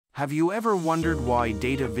Have you ever wondered why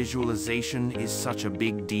data visualization is such a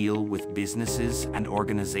big deal with businesses and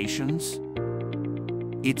organizations?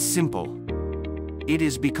 It's simple. It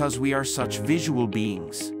is because we are such visual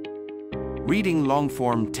beings. Reading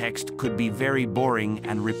long-form text could be very boring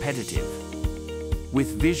and repetitive.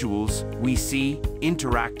 With visuals, we see,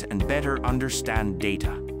 interact, and better understand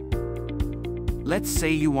data. Let's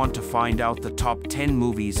say you want to find out the top 10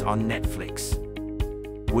 movies on Netflix.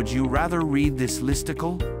 Would you rather read this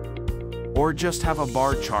listicle? Or just have a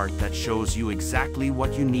bar chart that shows you exactly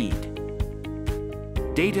what you need?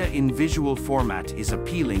 Data in visual format is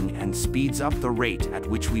appealing and speeds up the rate at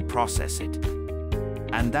which we process it.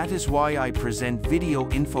 And that is why I present video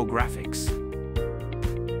infographics.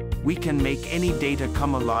 We can make any data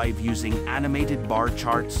come alive using animated bar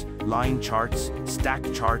charts, line charts, stack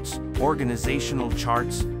charts, organizational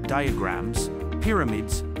charts, diagrams,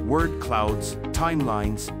 pyramids, word clouds,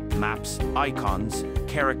 timelines, maps, icons,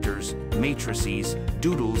 characters, matrices,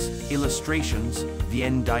 doodles, illustrations,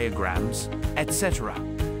 Venn diagrams, etc.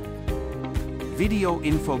 Video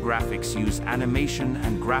infographics use animation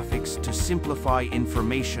and graphics to simplify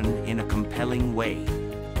information in a compelling way.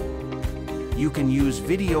 You can use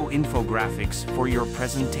video infographics for your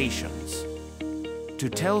presentations, to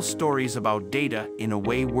tell stories about data in a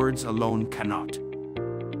way words alone cannot.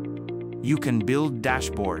 You can build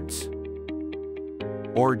dashboards,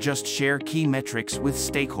 or just share key metrics with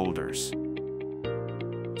stakeholders.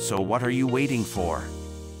 So what are you waiting for?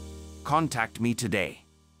 Contact me today.